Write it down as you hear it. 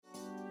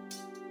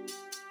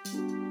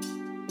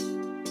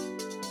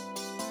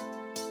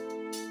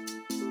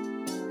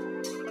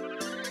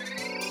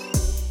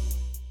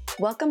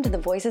Welcome to the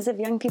Voices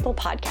of Young People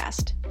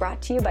podcast, brought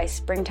to you by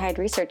Springtide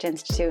Research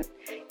Institute.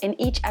 In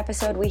each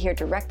episode, we hear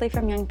directly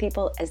from young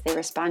people as they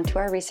respond to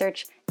our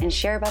research and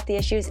share about the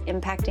issues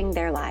impacting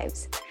their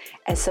lives.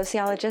 As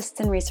sociologists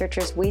and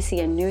researchers, we see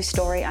a new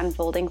story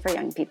unfolding for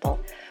young people,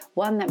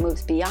 one that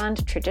moves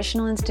beyond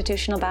traditional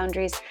institutional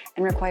boundaries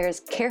and requires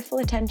careful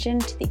attention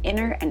to the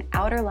inner and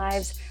outer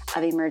lives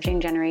of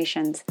emerging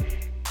generations.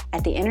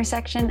 At the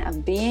intersection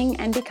of being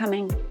and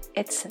becoming,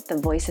 it's the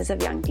Voices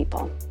of Young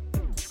People.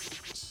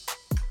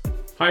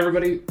 Hi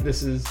everybody,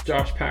 this is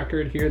Josh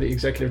Packard here, the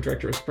Executive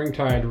Director of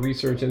Springtide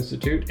Research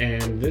Institute,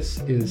 and this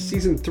is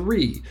Season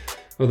 3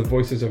 of the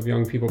Voices of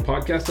Young People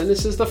podcast, and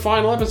this is the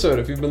final episode.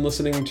 If you've been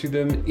listening to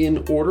them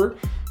in order,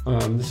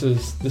 this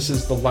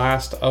is the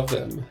last of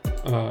them.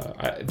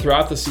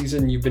 Throughout the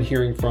season, you've been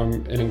hearing from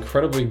an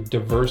incredibly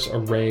diverse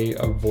array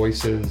of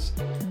voices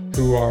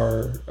who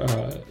are,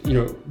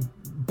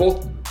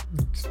 both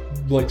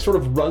like sort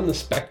of run the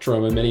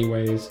spectrum in many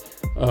ways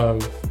of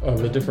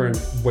the different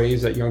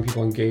ways that young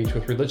people engage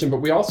with religion. But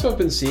we also have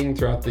been seeing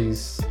throughout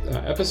these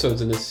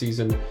episodes in this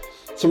season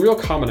some real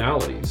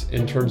commonalities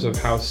in terms of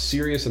how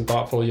serious and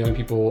thoughtful young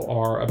people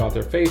are about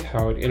their faith,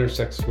 how it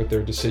intersects with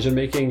their decision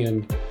making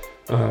and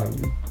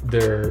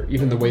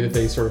even the way that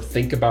they sort of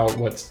think about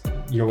what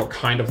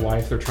kind of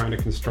life they're trying to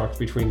construct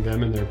between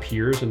them and their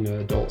peers and the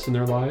adults in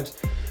their lives.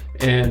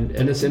 And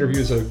this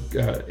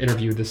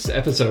this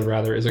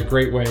episode is a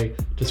great way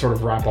to sort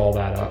of wrap all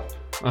that up.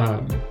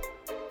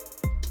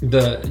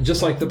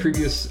 Just like the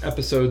previous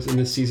episodes in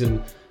this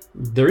season,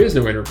 there is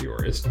no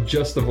interviewer. It's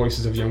just the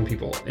voices of young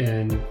people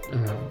and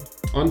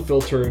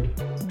unfiltered,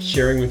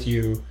 sharing with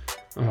you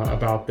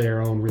about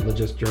their own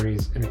religious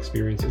journeys and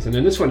experiences. And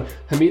in this one,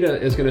 Hameeda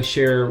is going to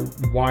share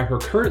why her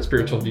current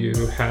spiritual view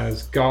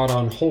has God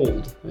on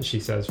hold, as she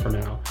says for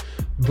now,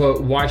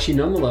 but why she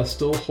nonetheless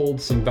still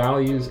holds some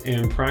values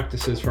and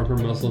practices from her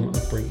Muslim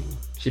upbringing.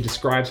 She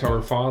describes how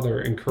her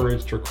father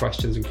encouraged her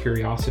questions and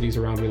curiosities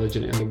around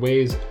religion and the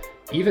ways,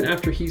 even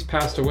after he's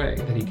passed away,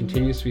 that he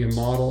continues to be a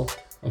model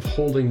of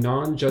holding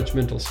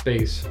non-judgmental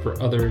space for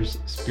others'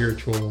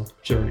 spiritual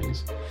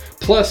journeys.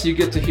 Plus, you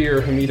get to hear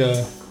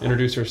Hameeda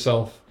introduce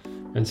herself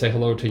and say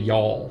hello to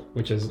y'all,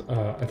 which is,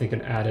 I think,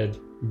 an added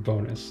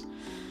bonus.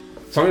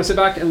 So I'm going to sit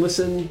back and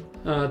listen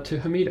to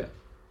Hameeda.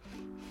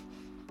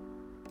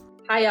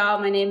 Hi, y'all.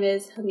 My name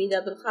is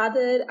Hameeda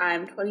Abdulkadir.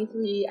 I'm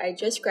 23. I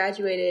just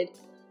graduated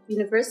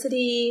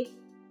university.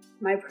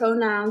 My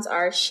pronouns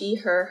are she,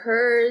 her,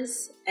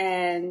 hers,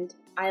 and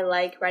I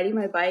like riding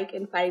my bike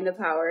and fighting the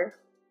power.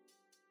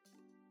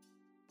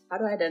 How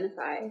do I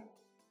identify?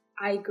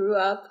 I grew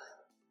up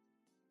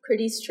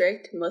pretty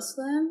strict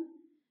Muslim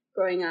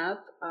growing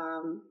up.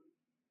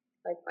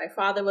 My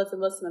father was a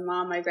Muslim, my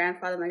mom, my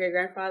grandfather, my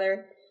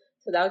great-grandfather.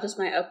 So that was just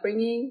my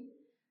upbringing.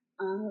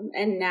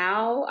 And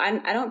now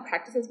I don't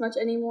practice as much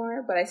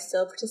anymore, but I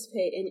still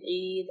participate in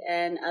Eid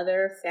and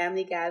other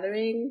family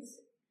gatherings.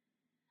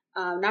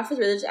 Not for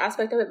the religious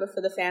aspect of it, but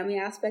for the family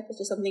aspect,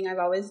 which is something I've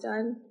always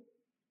done.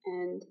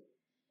 And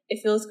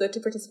it feels good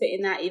to participate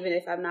in that, even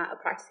if I'm not a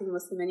practicing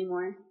Muslim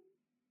anymore.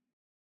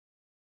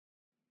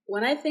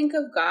 When I think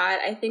of God,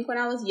 I think when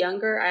I was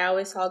younger, I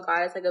always saw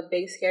God as like a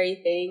big scary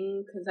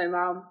thing because my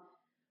mom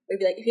would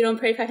be like, if you don't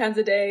pray 5 times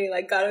a day,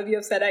 like God would be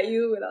upset at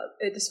you. And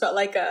it just felt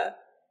like a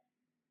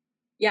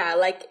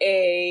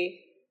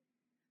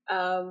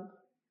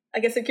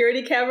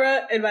security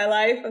camera in my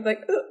life. I was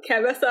like,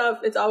 can't mess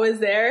up. It's always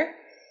there.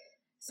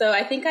 So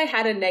I think I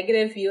had a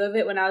negative view of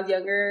it when I was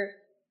younger.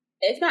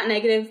 If not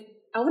negative,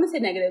 I want to say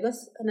negative.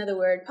 That's another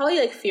word. Probably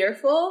like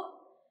fearful.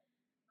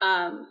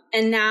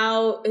 And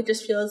now it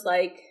just feels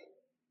like,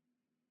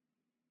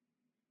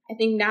 I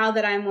think now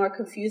that I'm more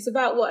confused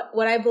about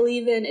what I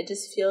believe in, it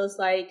just feels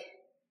like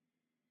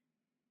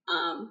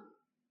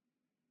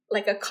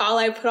a call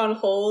I put on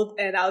hold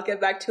and I'll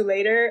get back to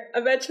later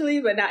eventually,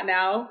 but not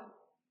now.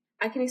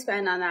 I can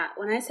expand on that.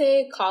 When I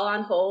say call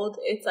on hold,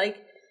 it's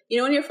like,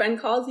 when your friend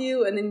calls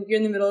you and then you're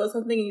in the middle of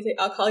something and you say,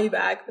 I'll call you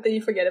back, but then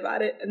you forget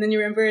about it. And then you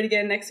remember it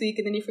again next week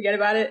and then you forget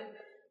about it.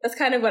 That's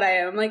kind of what I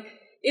am. Like,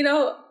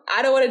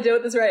 I don't want to deal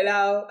with this right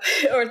now.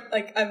 Or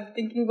like, I'm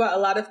thinking about a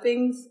lot of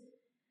things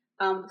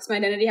because my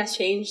identity has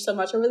changed so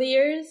much over the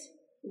years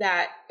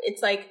that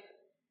it's like,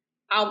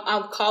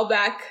 I'll call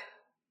back.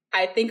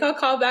 I think I'll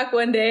call back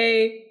one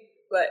day,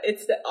 but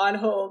it's on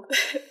hold.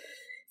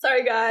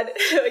 Sorry, God,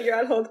 you're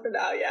on hold for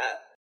now. Yeah.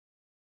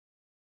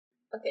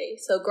 Okay.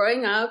 So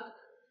growing up,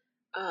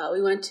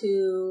 we went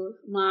to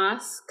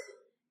mosque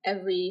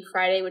every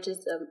Friday, which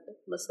is the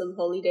Muslim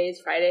holy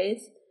days,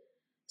 Fridays.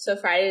 So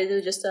Fridays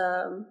was just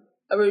a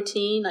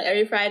routine. Like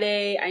every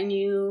Friday, I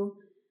knew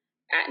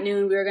at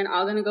noon we were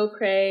all gonna go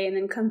pray and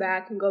then come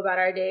back and go about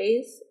our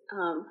days.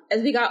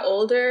 As we got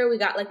older, we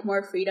got like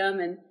more freedom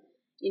and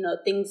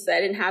things that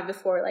I didn't have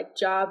before, like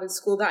job and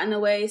school got in the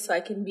way, so I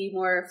can be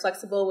more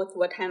flexible with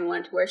what time I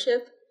wanted to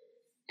worship.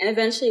 And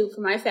eventually,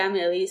 for my family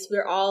at least, we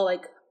were all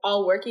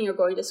working or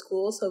going to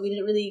school, so we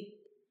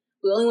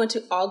only went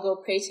to all go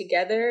pray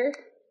together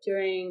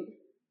during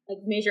like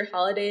major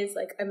holidays,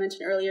 like I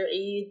mentioned earlier,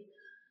 Eid,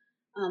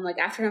 like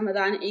after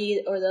Ramadan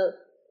Eid or the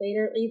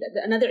later Eid.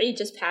 Another Eid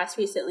just passed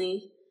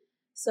recently.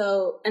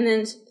 So, and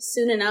then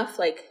soon enough,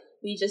 like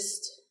we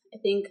just, I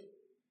think,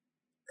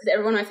 because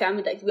everyone in my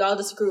family, like we all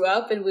just grew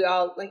up and we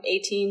all like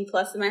 18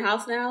 plus in my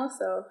house now.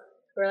 So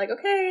we're like,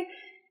 okay.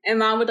 And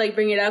mom would like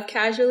bring it up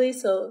casually.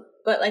 So,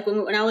 but like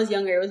when I was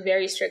younger, it was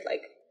very strict,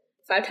 like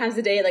 5 times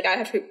a day. Like I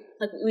have to,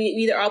 like we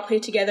either all pray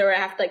together or I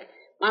have to, like,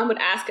 mom would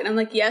ask and I'm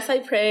like, yes, I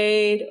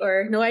prayed,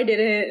 or no, I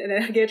didn't. And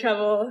then I get in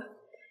trouble.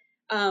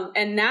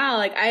 And now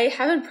like I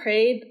haven't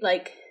prayed,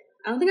 like,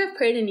 I don't think I've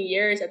prayed in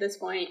years at this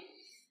point.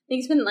 I think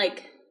it's been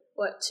like,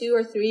 2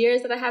 or 3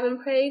 years that I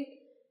haven't prayed.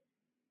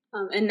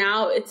 And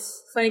now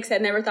it's funny because I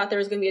never thought there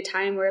was going to be a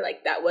time where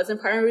like that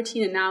wasn't part of my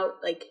routine. And now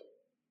like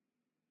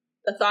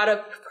the thought of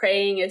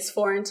praying is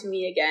foreign to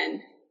me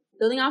again.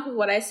 Building off of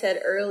what I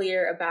said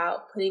earlier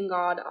about putting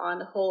God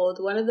on hold,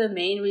 one of the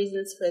main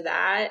reasons for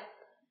that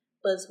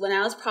was when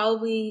I was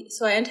probably,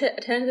 so I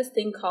attended this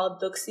thing called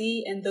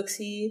Duksi, and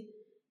Duksi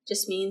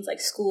just means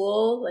like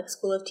school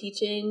of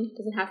teaching. It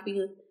doesn't have to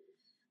be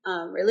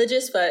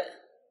religious, but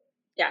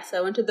yeah, so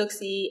I went to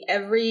Duksi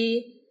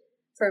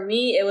for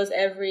me, it was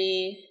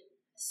every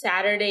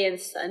Saturday and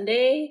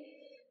Sunday,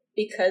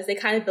 because they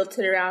kind of built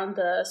it around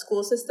the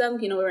school system.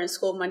 You know, we were in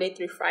school Monday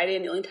through Friday,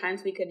 and the only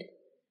times we could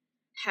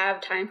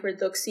have time for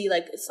Duksi,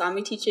 like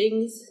Islamic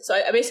teachings. So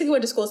I basically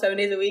went to school 7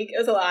 days a week. It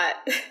was a lot.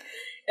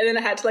 And then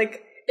I had to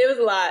it was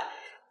a lot.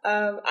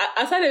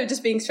 Outside of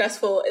just being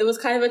stressful, it was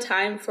kind of a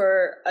time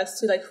for us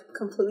to like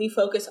completely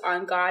focus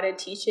on God and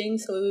teaching.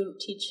 So we would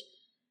teach,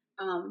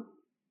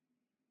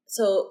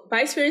 so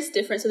my experience is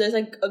different. So there's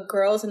like a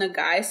girls and a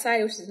guys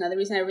side, which is another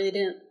reason I really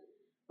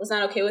was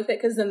not okay with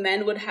it, because the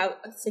men would have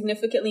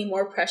significantly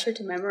more pressure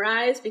to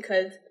memorize,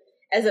 because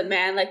as a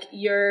man, like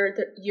you're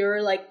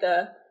like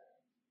the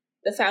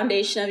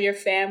foundation of your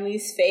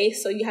family's faith,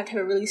 so you have to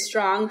have a really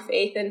strong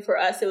faith. And for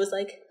us, it was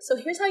like, so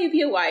here's how you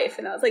be a wife.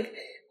 And I was like,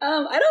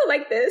 I don't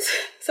like this.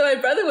 So my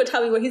brother would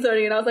tell me what he's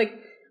learning, and I was like,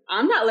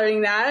 I'm not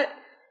learning that.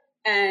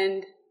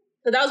 And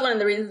so that was one of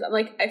the reasons I'm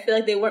like, I feel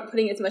like they weren't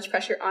putting as much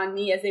pressure on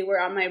me as they were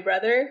on my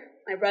brothers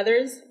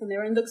when they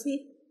were in Duksi.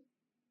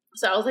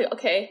 So I was like,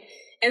 okay.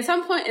 And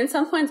in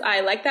some points I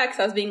liked that because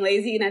I was being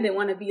lazy and I didn't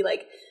want to be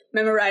like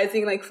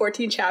memorizing like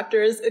 14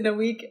 chapters in a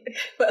week.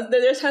 But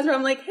there's times where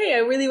I'm like, hey, I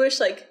really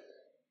wish like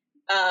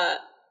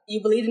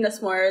you believed in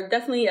us more.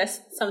 Definitely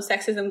some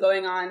sexism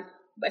going on.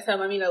 By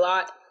some, I mean a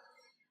lot.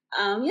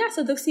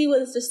 So Duksi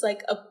was just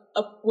like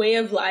a way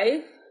of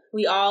life.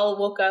 We all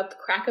woke up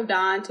crack of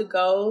dawn to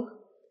go.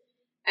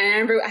 And I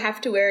remember I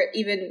have to wear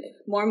even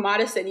more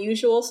modest than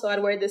usual. So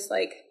I'd wear this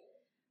like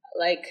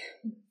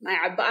my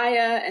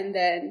abaya, and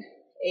then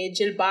a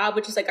jilbab,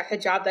 which is like a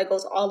hijab that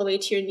goes all the way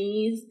to your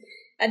knees.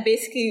 And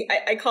basically,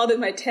 I called it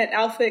my tent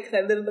outfit because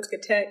I literally looked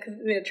like a tent because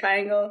it made a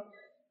triangle.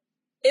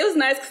 It was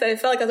nice because I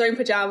felt like I was wearing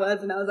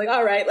pajamas, and I was like,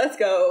 all right, let's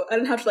go. I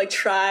didn't have to like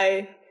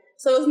try.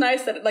 So it was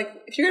nice that like,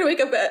 if you're going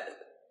to wake up at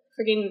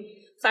freaking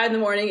 5 in the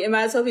morning, it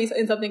might as well be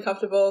in something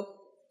comfortable.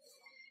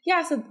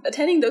 Yeah, so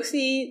attending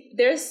Duksi,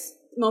 there's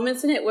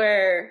moments in it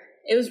where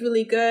it was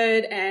really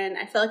good, and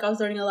I felt like I was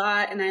learning a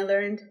lot, and I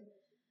learned,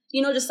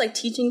 you know, just like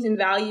teachings and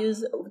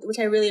values, which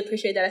I really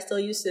appreciate that I still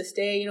use to this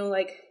day. You know,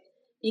 like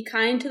be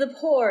kind to the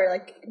poor,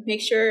 like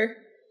make sure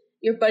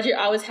your budget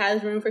always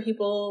has room for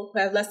people who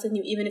have less than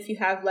you, even if you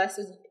have less.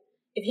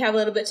 If you have a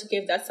little bit to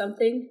give, that's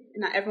something,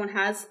 and not everyone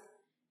has.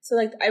 So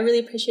like I really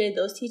appreciated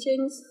those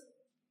teachings.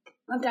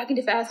 I'm talking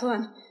too fast. Hold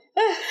on.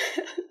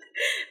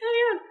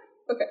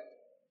 Okay.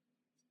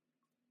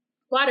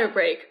 Water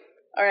break.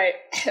 All right.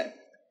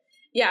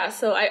 Yeah,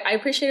 so I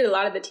appreciated a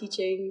lot of the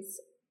teachings,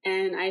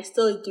 and I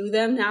still do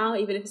them now,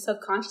 even if it's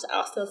subconscious.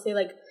 I'll still say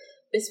like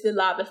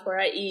Bismillah before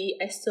I eat.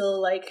 I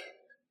still like,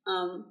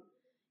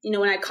 you know,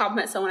 when I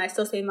compliment someone, I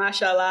still say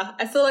mashallah.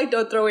 I still like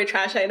don't throw away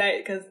trash at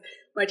night, because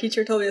my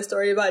teacher told me a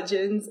story about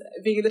jinns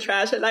being in the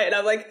trash at night, and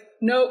I'm like,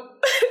 nope.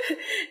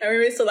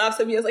 Everybody still laughs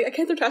at me. I was like, I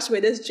can't throw trash away.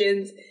 There's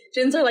jinns.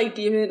 Jinns are like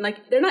demon,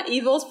 like they're not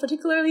evils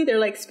particularly. They're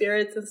like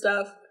spirits and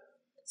stuff.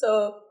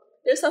 So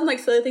there's some like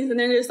silly things, and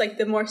then there's like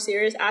the more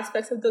serious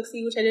aspects of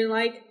Duksi, which I didn't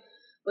like.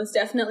 Was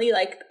definitely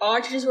like all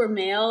our teachers were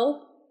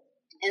male,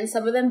 and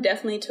some of them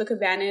definitely took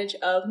advantage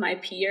of my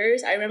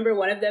peers. I remember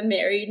one of them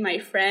married my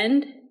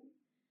friend.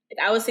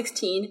 Like I was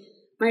 16.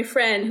 My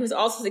friend, who was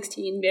also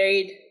 16,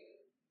 married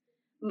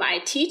my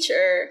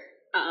teacher,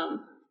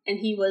 and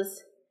he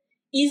was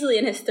easily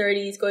in his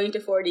 30s, going to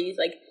 40s.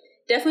 Like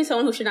definitely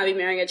someone who should not be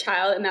marrying a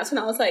child. And that's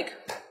when I was like,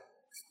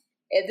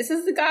 if this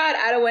is the God,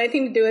 I don't want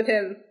anything to do with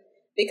him.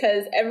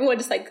 Because everyone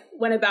just like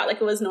went about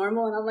like it was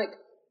normal, and I'm like,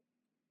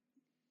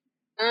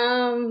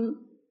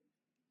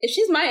 if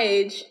she's my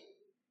age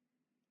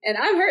and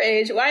I'm her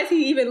age, why is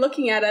he even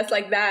looking at us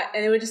like that?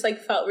 And it would just like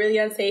felt really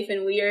unsafe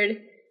and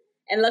weird.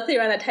 And luckily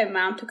around that time,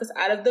 mom took us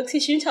out of Duksi.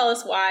 She didn't tell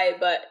us why,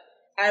 but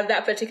out of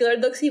that particular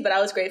Duksi, but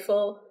I was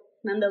grateful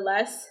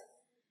nonetheless.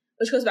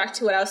 Which goes back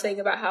to what I was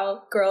saying about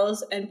how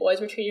girls and boys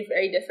were treated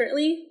very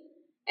differently.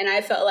 And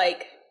I felt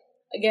like,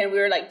 again, we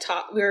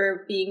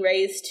were being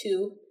raised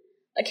to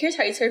like, here's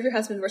how you serve your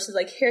husband versus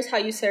like, here's how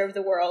you serve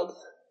the world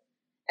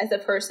as a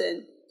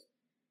person.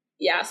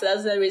 yeah, so that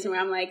was the reason where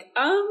I'm like,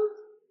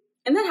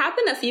 and that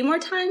happened a few more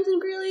times in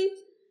Greeley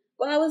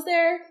while I was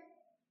there.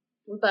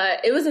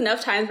 But it was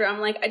enough times where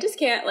I'm like, I just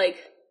can't, like,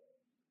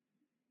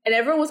 and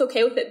everyone was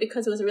okay with it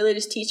because it was a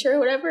religious teacher or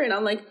whatever. And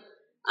I'm like,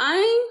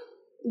 I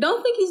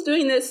don't think he's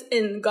doing this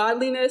in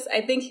godliness.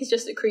 I think he's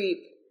just a creep.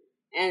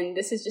 And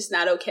this is just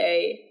not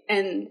okay.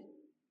 And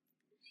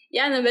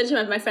yeah, and then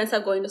eventually my friends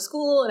stopped going to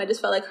school, and I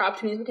just felt like her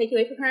opportunities were taken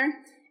away from her.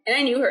 And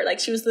I knew her. Like,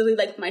 she was literally,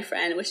 like, my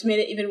friend, which made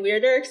it even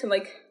weirder. Because I'm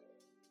like,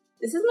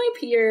 this is my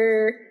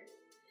peer.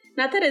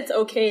 Not that it's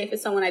okay if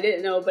it's someone I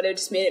didn't know, but it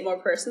just made it more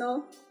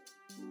personal.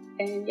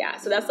 And yeah,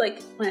 so that's,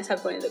 like, when I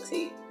stopped going to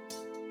Duxie.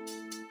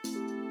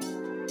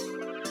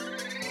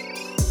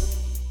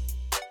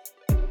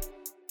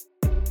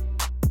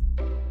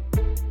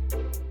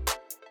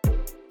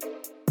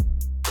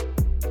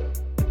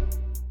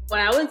 When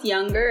I was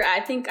younger,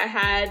 I think I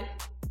had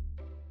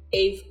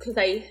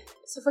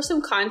so for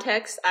some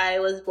context, I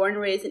was born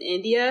and raised in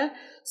India.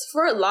 So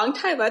for a long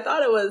time, I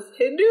thought it was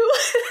Hindu.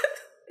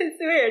 It's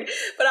weird.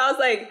 But I was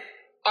like,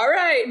 all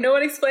right, no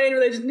one explained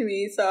religion to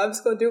me, so I'm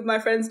just going to do what my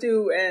friends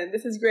do, and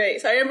this is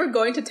great. So I remember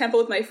going to temple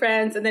with my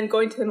friends and then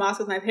going to the mosque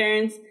with my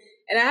parents.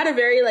 And I had a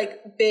very,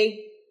 like, big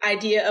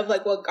idea of,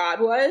 like, what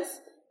God was.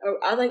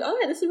 I was like, oh,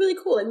 yeah, this is really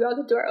cool. Like, we all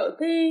could do our own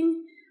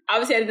thing.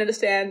 Obviously, I didn't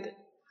understand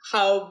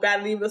how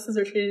badly Muslims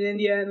were treated in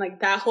India and,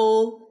 like, that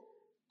whole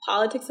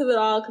politics of it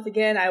all. Because,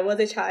 again, I was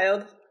a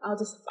child. I was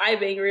just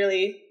vibing,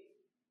 really.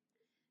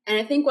 And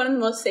I think one of the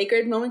most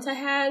sacred moments I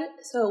had,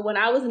 so when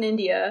I was in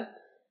India,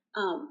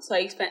 so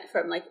I spent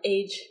from, like,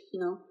 age,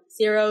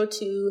 0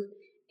 to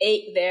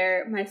 8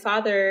 there. My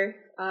father,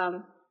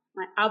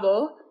 my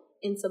abo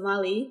in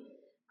Somali,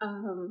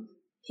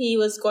 he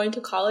was going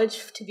to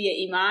college to be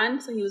an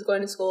imam. So he was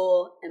going to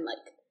school, and,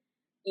 like,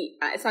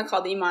 it's not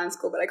called the imam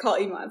school, but I call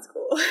it imam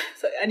school.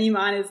 So an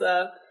imam is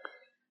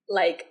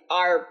like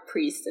our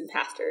priests and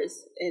pastors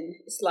in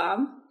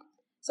Islam.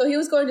 So he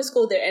was going to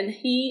school there, and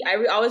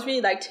I always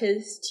really liked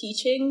his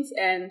teachings.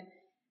 And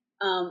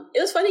it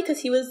was funny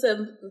because he was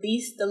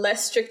the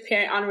less strict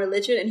parent on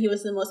religion, and he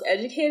was the most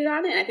educated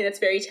on it. And I think that's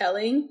very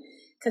telling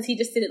because he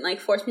just didn't, like,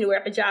 force me to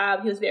wear a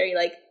hijab. He was very,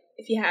 like,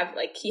 if you have,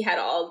 like, he had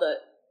all the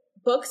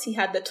books. He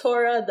had the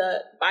Torah,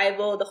 the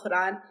Bible, the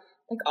Quran,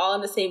 like, all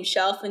on the same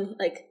shelf. And,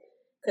 like,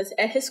 because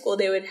at his school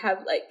they would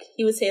have, like,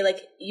 he would say,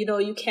 like, you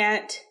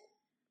can't,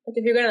 like,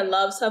 if you're going to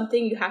love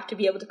something, you have to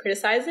be able to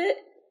criticize it.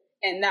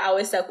 And that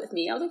always stuck with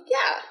me. I was like,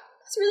 yeah,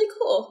 that's really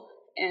cool.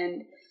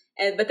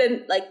 But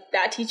then, like,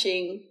 that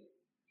teaching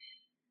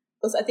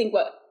was, I think,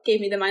 what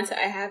gave me the mindset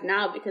I have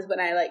now. Because when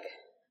I,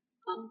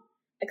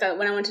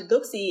 when I went to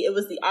Duxie, it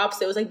was the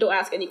opposite. It was like, don't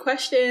ask any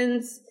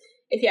questions.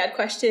 If you had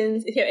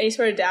questions, if you have any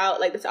sort of doubt,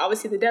 like, that's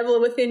obviously the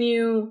devil within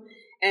you.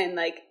 And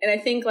I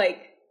think,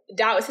 like,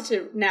 doubt is such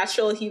a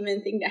natural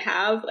human thing to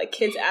have. Like,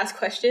 kids ask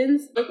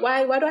questions. Like,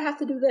 why do I have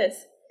to do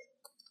this?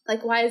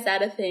 Like, why is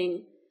that a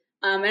thing?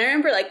 And I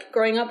remember, like,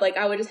 growing up, like,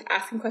 I would just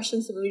ask him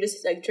questions. So we would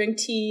just, like, drink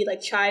tea,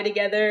 like, chai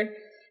together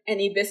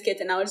and eat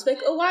biscuits. And I would just be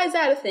like, oh, why is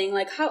that a thing?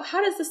 Like, how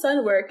does the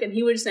sun work? And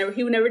he would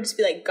never just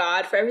be like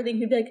God for everything.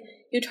 He'd be like,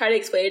 he would try to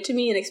explain it to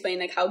me and explain,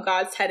 like, how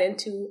God's tied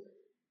into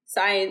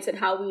science and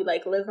how we,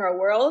 like, live our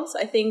world. So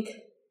I think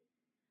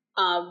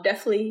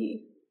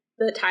definitely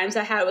the times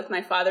I had with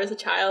my father as a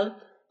child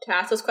to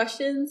ask those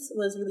questions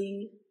was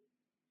really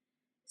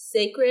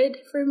sacred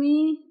for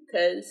me,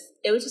 because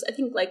it was just, I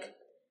think, like,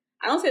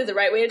 I don't say it's the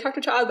right way to talk to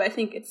a child, but I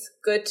think it's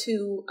good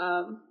to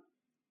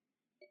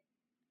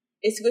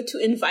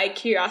invite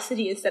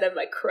curiosity instead of,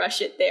 like,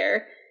 crush it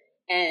there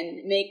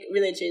and make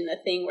religion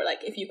a thing where,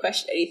 like, if you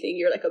question anything,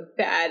 you're, like, a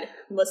bad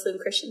Muslim,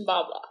 Christian,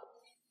 blah, blah.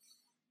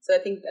 So I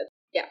think that,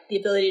 yeah, the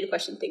ability to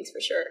question things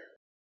for sure.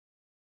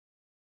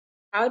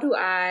 How do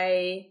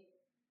I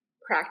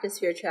practice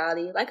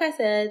spirituality? Like I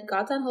said,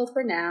 God's on hold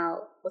for now.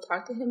 We'll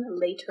talk to him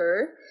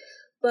later.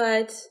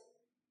 But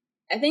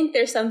I think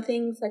there's some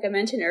things, like I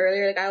mentioned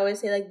earlier, like, I always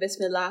say, like,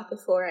 Bismillah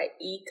before I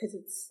eat, because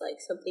it's, like,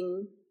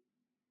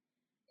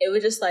 it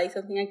was just, like,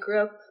 something I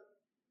grew up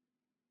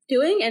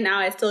doing, and now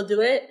I still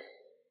do it.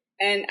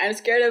 And I'm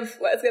scared of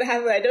what's going to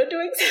happen when I don't do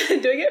it. I've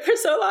been doing it for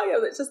so long.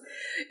 It's just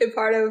a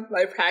part of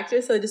my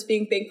practice. So just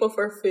being thankful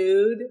for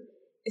food,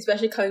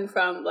 especially coming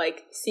from,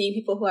 like, seeing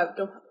people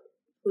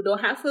who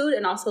don't have food,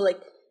 and also,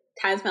 like,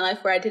 times in my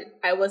life where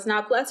I was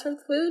not blessed with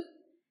food.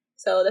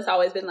 So that's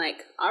always been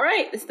like, all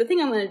right, this is the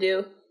thing I'm going to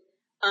do.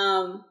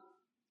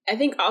 I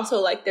think also,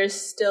 like, there's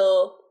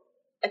still,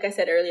 like I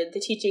said earlier,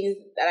 the teachings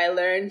that I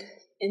learned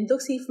in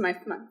Duxie from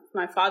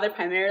my father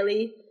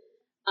primarily,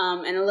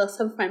 and a little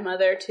some from my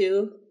mother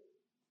too.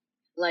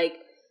 Like,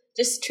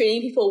 just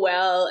treating people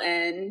well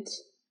and,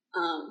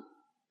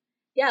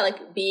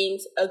 like, being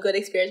a good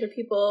experience for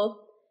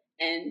people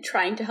and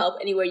trying to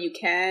help anywhere you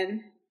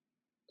can.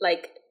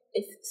 Like,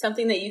 if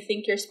something that you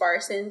think you're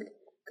sparse in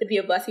could be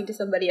a blessing to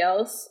somebody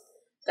else.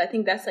 So I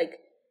think that's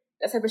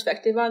my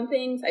perspective on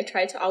things. I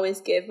try to always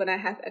give when I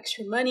have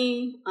extra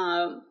money.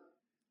 I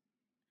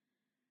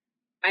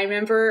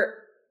remember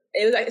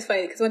it's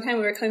funny because one time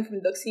we were coming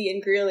from Duxie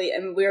in Greeley,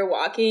 and we were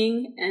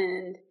walking,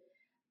 and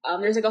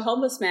there's like a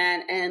homeless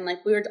man, and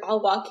like we were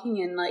all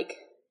walking, and like,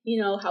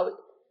 you know how,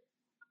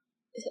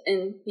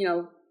 and you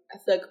know, I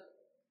feel like,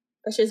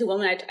 especially as a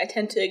woman, I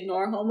tend to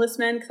ignore homeless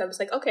men because I'm just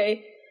like,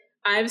 okay,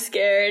 I'm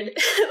scared.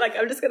 Like,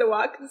 I'm just gonna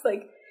walk. It's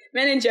like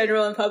men in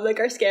general in public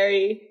are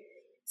scary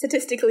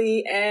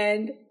statistically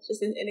and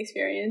just in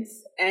inexperience.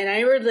 And I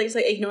remember like just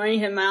like ignoring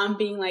him, mom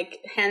being like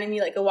handing me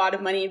like a wad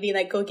of money and being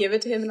like, go give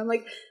it to him, and I'm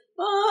like,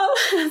 Mom,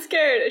 I'm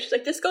scared. And she's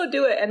like, just go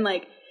do it. And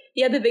like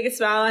he had the biggest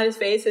smile on his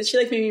face, and she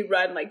like made me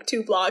run like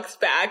 2 blocks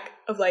back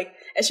of like,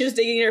 as she was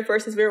digging in her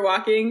purse as we were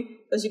walking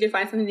so she could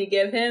find something to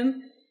give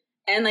him.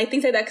 And like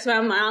things like that, because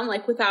my mom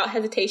like without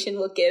hesitation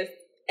will give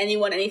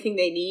anyone anything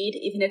they need,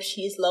 even if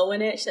she's low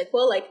in it. She's like,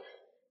 well, like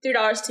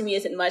 $3 to me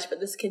isn't much, but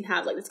this can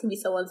be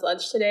someone's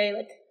lunch today,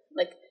 like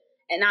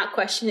and not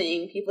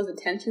questioning people's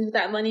intentions with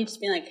that money,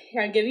 just being like,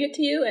 here, I'm giving it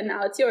to you and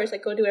now it's yours,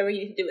 like go do whatever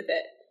you need to do with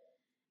it.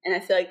 And I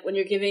feel like when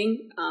you're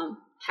giving,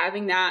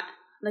 having that,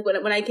 like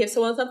when I give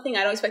someone something,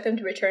 I don't expect them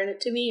to return it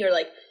to me, or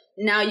like,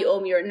 now you owe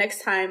me, or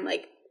next time,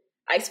 like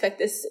I expect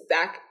this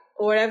back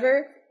or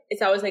whatever.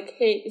 It's always like,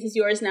 hey, this is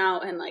yours now,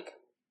 and like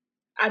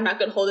I'm not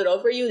gonna hold it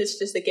over you, this is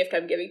just a gift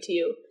I'm giving to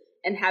you.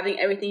 And having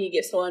everything you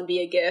give someone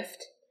be a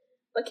gift,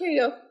 like here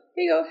you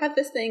go, have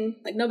this thing,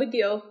 like no big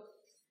deal.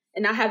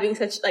 And not having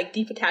such like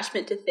deep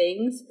attachment to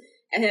things.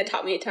 And then it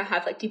taught me to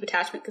have like deep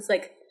attachment, because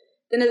like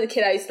then as a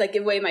kid I used to like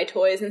give away my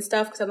toys and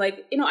stuff because I'm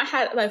like, you know, I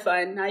had my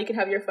fun, now you can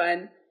have your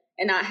fun.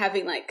 And not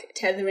having like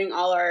tethering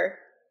all our,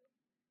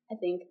 I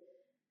think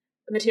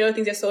material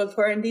things are so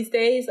important these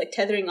days, like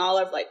tethering all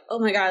of like, oh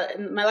my god,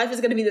 and my life is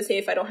going to be the same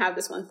if I don't have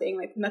this one thing,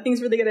 like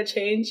nothing's really going to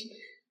change,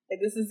 like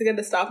this is going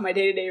to stop my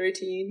day-to-day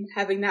routine.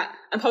 Having that,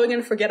 I'm probably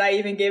going to forget I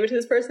even gave it to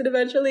this person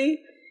eventually,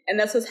 and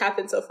that's what's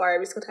happened so far.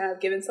 Every single time I've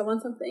given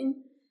someone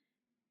something,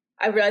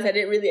 I realized I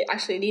didn't really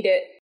actually need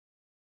it.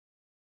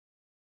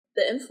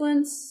 The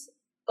influence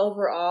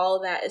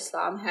overall that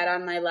Islam had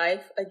on my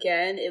life,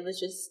 again, it was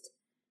just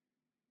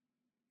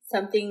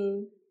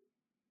something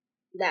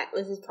that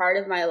was just part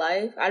of my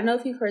life. I don't know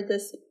if you've heard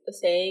this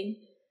saying,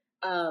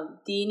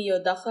 Deen yo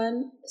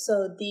dakhan.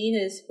 So Deen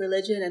is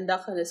religion and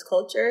dakhan is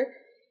culture.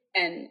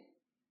 And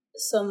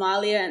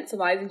Somalia and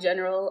Somalis in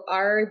general,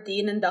 our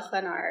Deen and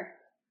dakhan, our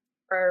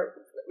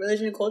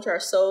religion and culture are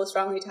so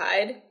strongly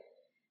tied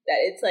that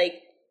it's like,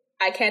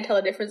 I can't tell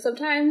a difference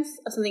sometimes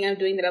of something I'm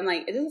doing that I'm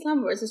like, is this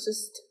Islam or is this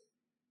just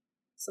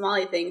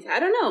Somali things? I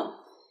don't know.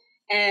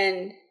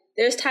 And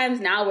there's times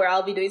now where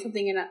I'll be doing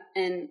something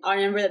and I'll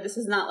remember that this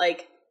is not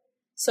like,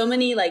 so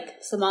many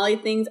like Somali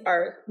things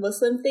are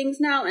Muslim things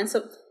now. And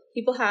so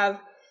people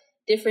have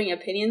differing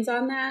opinions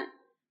on that.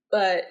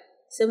 But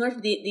similar to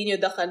Deen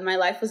Dakhan, my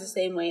life was the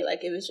same way.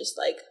 Like it was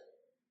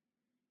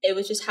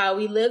just how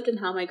we lived and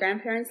how my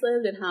grandparents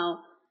lived and how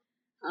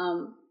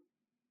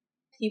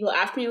people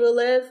after me will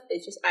live.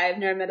 It's just, I've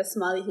never met a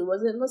Somali who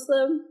wasn't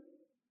Muslim.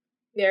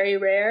 Very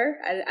rare.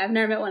 I've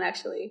never met one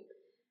actually.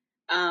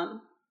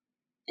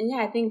 And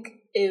yeah, I think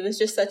it was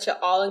just such an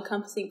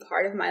all-encompassing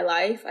part of my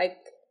life.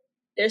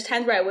 There's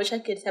times where I wish I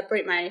could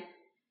separate my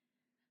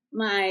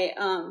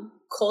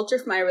culture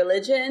from my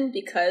religion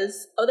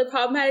because of the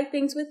problematic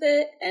things with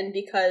it, and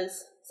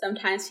because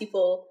sometimes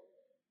people,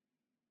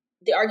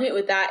 the argument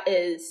with that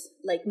is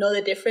like, know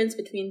the difference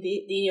between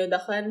Deen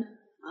Dakhan,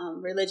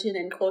 religion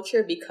and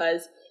culture,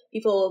 because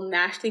people will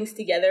mash things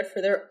together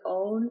for their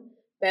own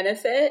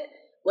benefit,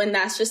 when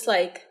that's just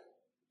like,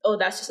 oh,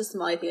 that's just a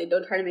Somali thing. Like,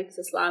 don't try to make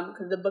this Islam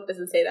because the book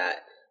doesn't say that.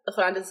 The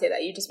Quran doesn't say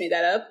that. You just made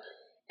that up.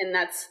 And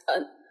that's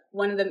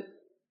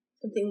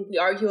something we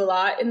argue a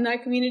lot in our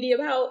community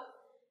about,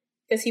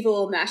 because people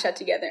will mash that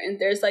together. And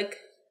there's like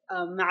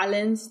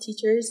ma'alins,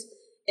 teachers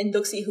in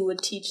Duxi who would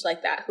teach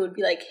like that, who would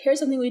be like, here's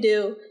something we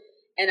do.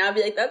 And I'll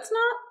be like, that's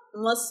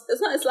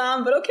not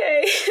Islam, but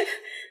okay.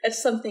 That's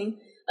something.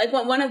 Like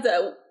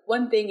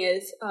one thing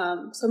is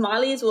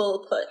Somalis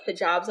will put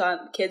hijabs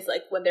on kids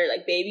like when they're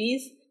like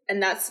babies,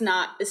 and that's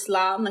not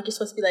Islam. Like you're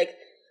supposed to be like,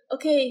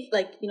 okay,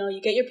 like, you know,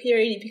 you get your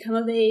period, you become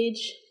of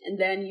age, and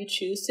then you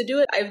choose to do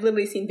it. I've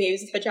literally seen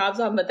babies with hijabs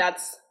on, but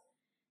that's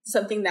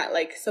something that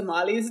like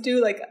Somalis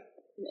do. Like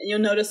you'll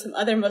notice some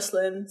other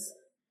Muslims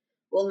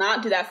will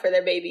not do that for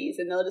their babies,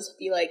 and they'll just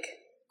be like,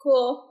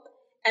 cool.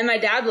 And my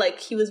dad, like,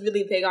 he was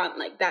really big on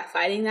like that,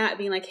 fighting that,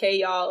 being like, hey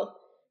y'all,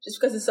 just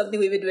because it's something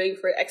we've been doing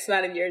for X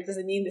amount of years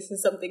doesn't mean this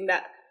is something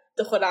that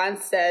the Quran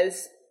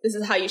says this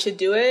is how you should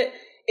do it.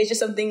 It's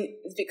just something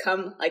that's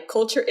become like,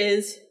 culture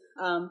is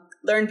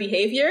learned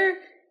behavior.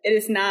 It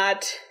is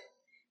not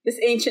this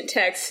ancient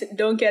text.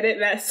 Don't get it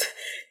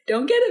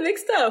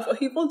mixed up. What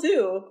people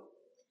do.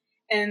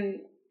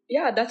 And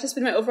yeah, that's just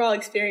been my overall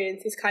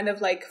experience. It's kind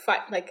of like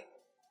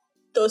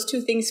those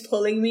two things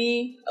pulling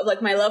me, of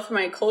like my love for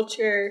my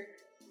culture,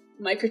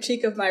 my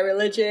critique of my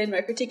religion,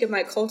 my critique of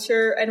my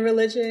culture and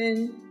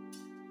religion.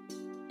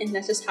 And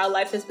that's just how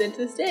life has been to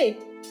this day.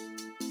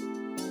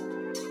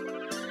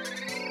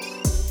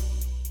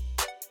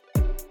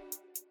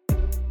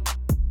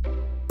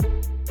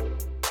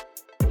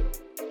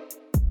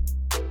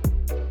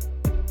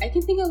 I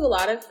can think of a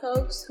lot of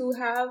folks who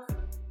have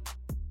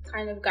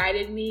kind of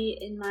guided me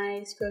in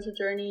my spiritual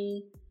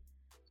journey.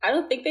 I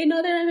don't think they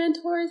know they're my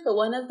mentors, but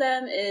one of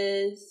them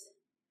is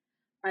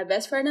my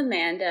best friend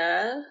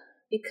Amanda,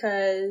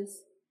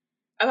 because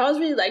I've always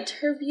really liked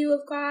her view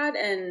of God,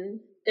 and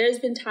there's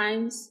been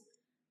times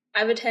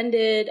I've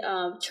attended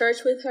church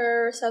with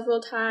her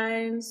several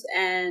times,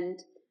 and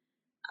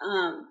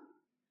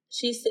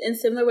she's in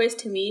similar ways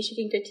to me. She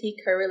can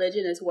critique her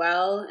religion as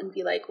well and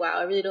be like, wow,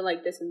 I really don't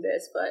like this and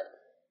this, but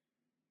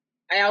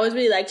I always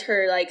really liked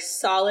her like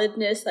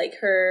solidness, like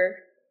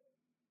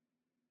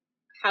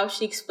how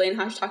she explained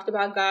how she talked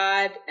about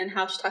God and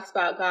how she talks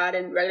about God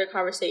in regular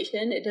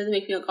conversation. It doesn't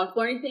make me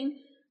uncomfortable or anything.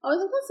 I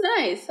was like, that's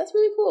nice. That's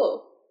really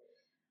cool.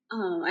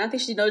 I don't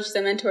think she knows she's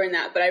a mentor in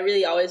that, but I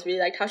really always really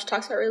liked how she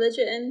talks about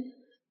religion.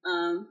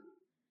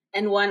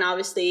 And one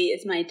obviously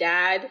is my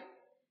dad,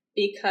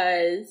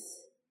 because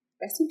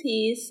rest in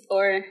peace,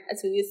 or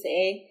as we would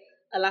say,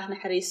 Allah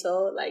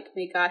nahariso, like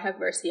may God have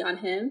mercy on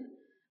him,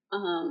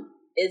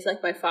 is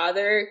like my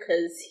father,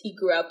 because he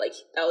grew up like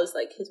that was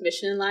like his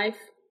mission in life.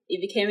 He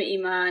became an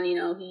imam, you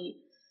know, he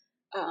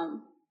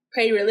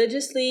prayed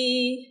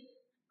religiously.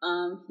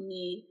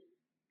 He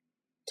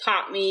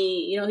taught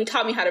me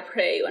how to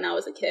pray when I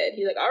was a kid.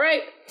 He's like, all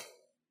right,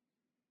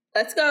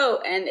 let's go.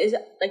 And is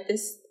like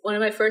this, one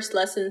of my first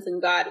lessons in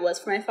God was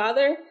from my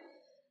father.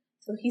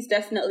 So he's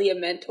definitely a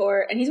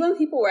mentor. And he's one of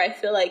the people where I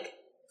feel like,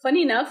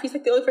 funny enough, he's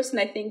like the only person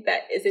I think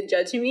that isn't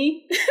judging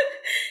me.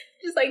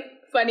 Just like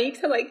funny,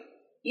 because I'm like,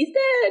 he's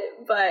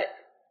dead. But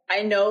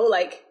I know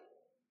like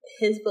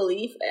his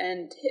belief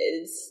and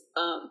his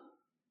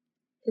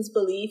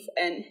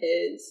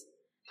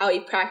how he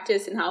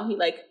practiced and how he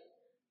like,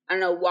 I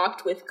don't know,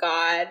 walked with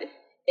God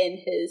in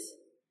his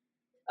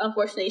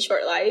unfortunately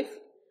short life.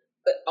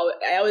 But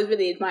I always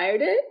really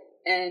admired it.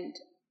 And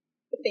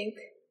I think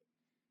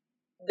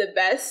the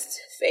best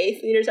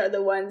faith leaders are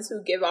the ones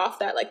who give off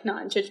that like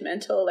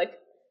non-judgmental, like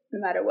no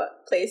matter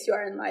what place you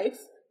are in life,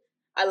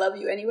 I love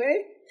you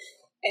anyway.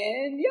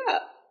 And yeah,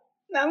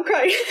 now I'm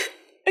crying.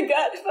 I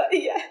got it, but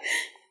yeah.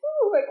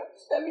 Oh my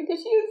gosh, that means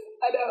tissues.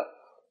 I know,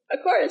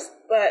 of course,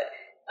 but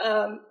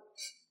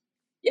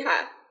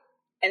yeah.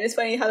 And it's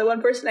funny how the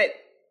one person I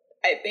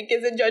think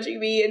isn't judging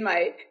me in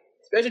my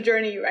spiritual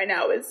journey right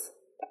now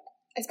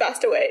has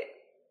passed away.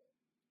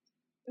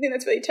 I think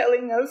that's really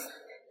telling of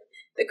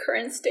the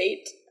current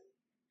state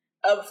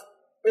of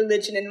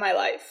religion in my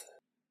life.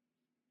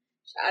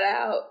 Shout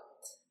out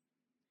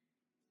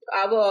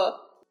to Abo.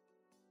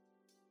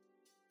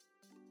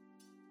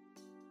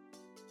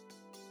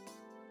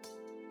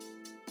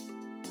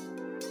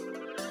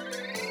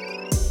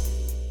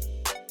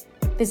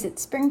 Visit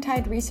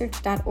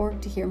springtideresearch.org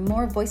to hear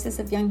more voices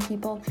of young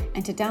people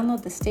and to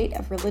download the State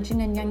of Religion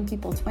and Young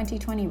People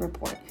 2020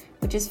 report,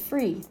 which is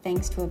free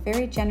thanks to a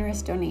very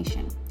generous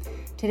donation.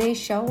 Today's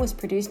show was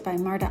produced by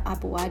Marta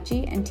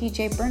Abuaji and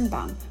TJ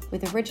Birnbaum,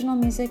 with original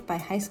music by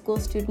high school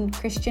student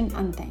Christian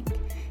Unthank.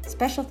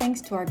 Special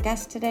thanks to our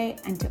guest today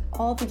and to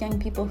all the young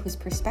people whose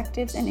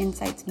perspectives and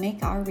insights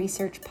make our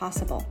research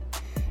possible.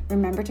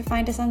 Remember to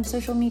find us on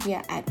social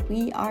media at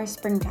We Are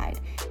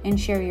Springtide and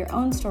share your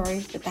own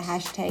story with the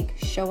hashtag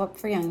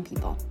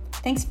ShowUpForYoungPeople.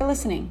 Thanks for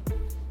listening.